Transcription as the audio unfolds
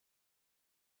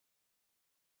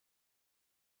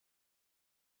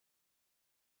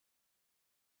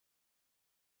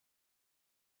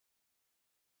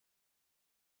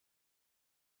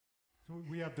So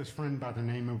we have this friend by the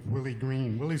name of Willie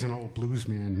Green. Willie's an old blues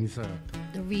man. He's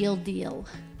the real deal.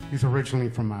 He's originally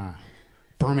from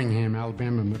Birmingham,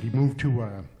 Alabama, but he moved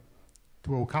to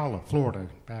Ocala, Florida,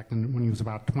 back when he was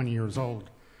about 20 years old.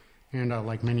 And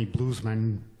like many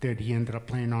bluesmen did, he ended up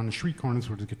playing on the street corners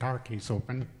with his guitar case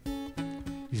open.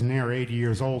 He's near 80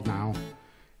 years old now,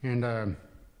 and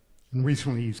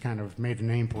recently he's kind of made a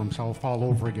name for himself all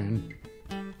over again,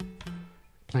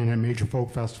 playing at major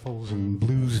folk festivals and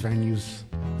blues venues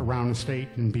around the state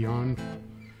and beyond.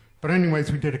 But anyways,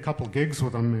 we did a couple gigs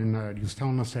with him, and he was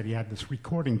telling us that he had this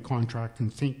recording contract in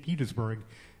St. Petersburg,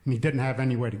 and he didn't have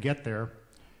any way to get there,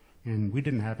 and we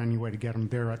didn't have any way to get him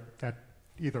there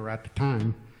either at the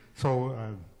time. So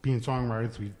being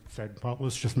songwriters, we said, well,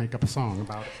 let's just make up a song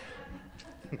about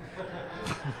it.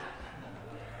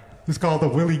 It's called the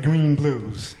Willie Green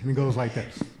Blues, and it goes like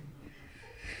this.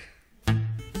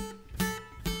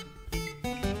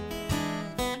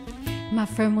 My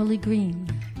friend Willie Green,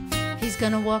 he's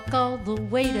gonna walk all the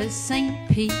way to St.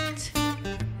 Pete.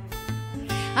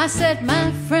 I said,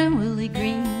 my friend Willie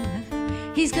Green,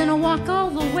 he's gonna walk all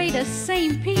the way to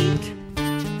St. Pete.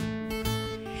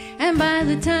 And by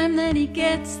the time that he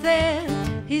gets there,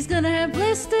 he's gonna have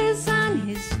blisters on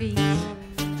his feet.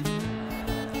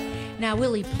 Now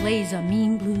Willie plays a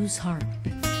mean blues harp.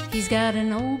 He's got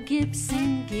an old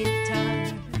Gibson guitar.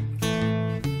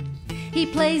 He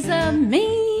plays a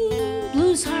mean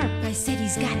blues harp. I said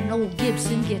he's got an old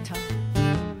Gibson guitar.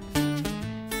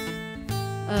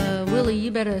 Willie,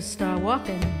 you better start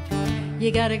walking. You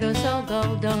gotta go so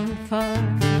doggone far.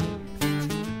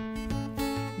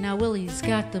 Now Willie's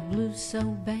got the blues so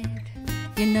bad,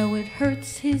 you know it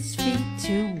hurts his feet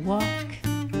to walk.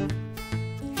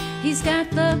 He's got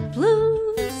the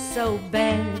blues so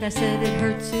bad, I said it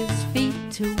hurts his feet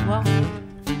to walk.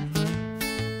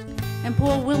 And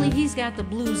poor Willie, he's got the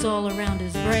blues all around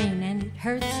his brain, and it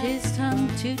hurts his tongue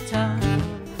to talk.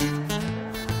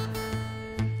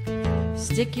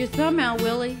 Stick your thumb out,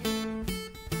 Willie.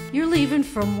 You're leaving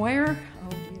from where?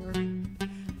 Oh dear.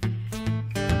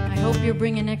 I hope you're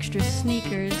bringing extra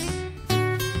sneakers.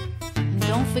 And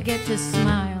don't forget to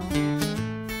smile.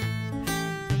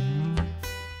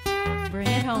 Bring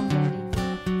it home, Daddy.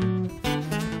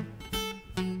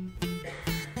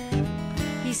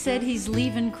 He said he's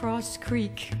leaving Cross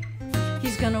Creek.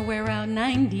 He's gonna wear out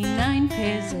 99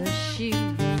 pairs of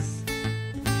shoes.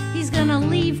 He's gonna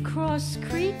leave Cross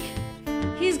Creek.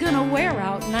 He's gonna wear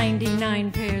out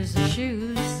 99 pairs of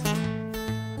shoes.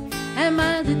 And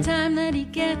by the time that he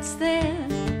gets there,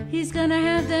 he's gonna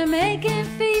have them aching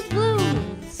feet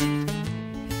blues.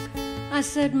 I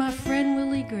said, my friend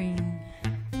Willie Green,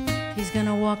 he's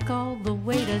gonna walk all the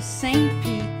way to St.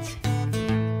 Pete.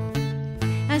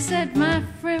 I said, my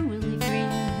friend Willie Green,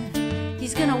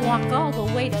 he's gonna walk all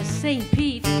the way to St.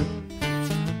 Pete.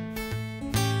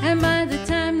 And by the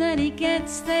time that he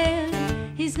gets there,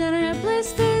 he's gonna have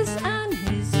blisters on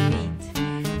his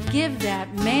feet. Give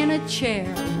that man a chair,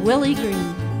 Willie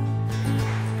Green.